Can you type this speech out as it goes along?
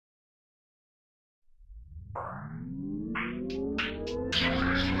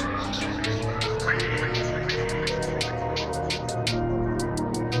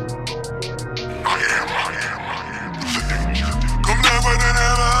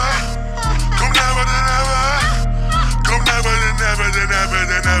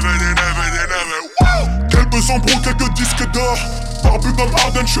Quelques embrouilles, quelques disques d'or. Barbu comme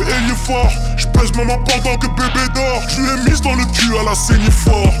Arden, j'suis ailier fort. J'pèse maman pendant que bébé dort. J'lui ai mise dans le cul à la saignée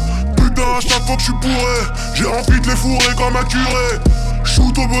fort. Putain, à chaque fois que j'suis bourré, j'ai envie de les fourrer comme un curé.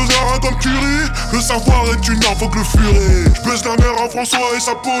 Shoot au buzzer comme Curie. Le savoir est une arme, faut que le furet. J'baisse la mère à François et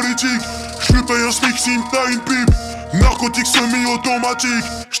sa politique. J'lui paye un smic s'il me taille une pipe. Narcotique semi-automatique.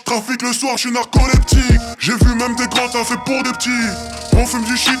 J'trafique le soir, j'suis narcoleptique. J'ai vu même des grands faits pour des petits. On fume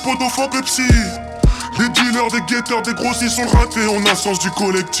du shit, poteau, fuck les psy. Les dealers, des guetteurs, des grossistes sont ratés, on a sens du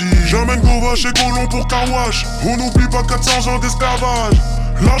collectif. J'amène Govache et Golon pour Carwash. On n'oublie pas 400 ans d'esclavage.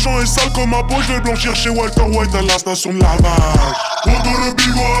 L'argent est sale comme ma peau, je vais blanchir chez Walter White à la station de lavage. Pendant le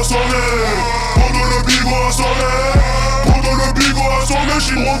Bigo à sonner, pendant le Bigo à sonner, pendant le Bigo à sonner,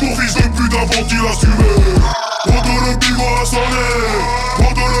 j'suis de retour, fils de pute, avant qu'il assumé. Pendant le Bigo à sonner,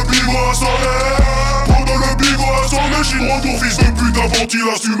 pendant le Bigo à sonner, pendant le Bigo à sonner, j'suis de retour, fils de pute, avant qu'il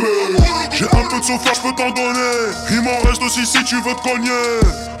assumé. J'ai un peu de chauffeur, j'peux t'en donner. Il m'en reste aussi si tu veux te cogner.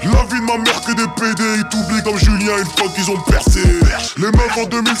 La vie de ma mère que des PD, ils t'oublient comme Julien une fois qu'ils ont percé. Les meufs en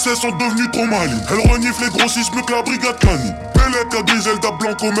 2016 sont devenues trop malines. Elles reniflent les grossistes mieux que la brigade canine. Bellette à Griselda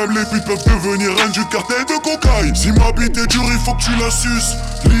Blanco, même les putes peuvent devenir reines du cartel de cocaïne. Si ma bite est dure, il faut que tu la suces.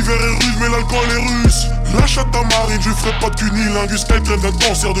 L'hiver est rude mais l'alcool est russe. Lâche à ta marine, je ferai pas de cunilingus, qu'elle crève d'un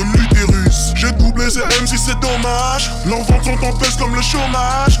cancer de l'utérus. J'ai doublé ces MC, c'est dommage. Leurs ventes sont en baisse comme le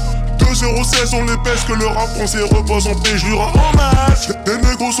chômage. 2,16 on les pèse, que le rap français repose en paix, je lui rends hommage. Les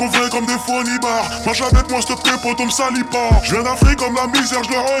négros sont vrais comme des phonibars. Marche avec moi s'il te plaît, pote, on me salit pas. Je viens d'Afrique comme la misère, je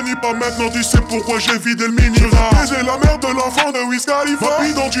le renie pas. Maintenant tu sais pourquoi j'ai vidé le minibar. Baiser la mère de l'enfant de Wiz Khalifa. Ma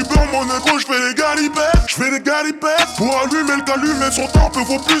bille dans du beurre, mon négro, je fais des galipettes. Je fais des galipettes. Pour allumer le calumet, son temps peut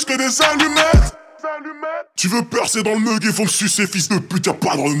vaut plus que des allumettes. Tu veux percer dans le mug, il faut me sucer, fils de pute, y'a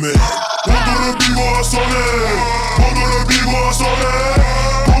pas de remède. Pendant le Bigo à sonner, pendant le Bigo à sonner,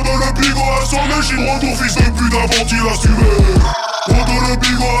 pendant le Bigo à sonner, j'suis de retour, fils de pute, avant qu'il assumé. Pendant le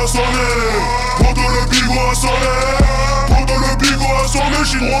Bigo à sonner, pendant le Bigo à sonner, pendant le Bigo à sonner,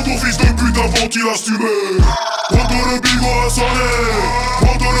 j'suis de retour, fils de pute, avant qu'il assumé. Pendant le Bigo à sonner,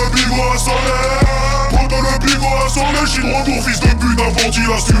 pendant le Bigo à sonner, pendant le Bigo à sonner, j'suis de retour, fils de pute, avant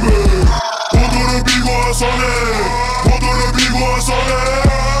qu'il assumé. Pendant le Bigo à sonner, pendant le Bigo à sonner,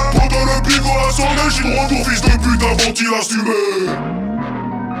 pendant le Bigo à sonner, j'suis de retour, fils de pute, avant qu'il assumé.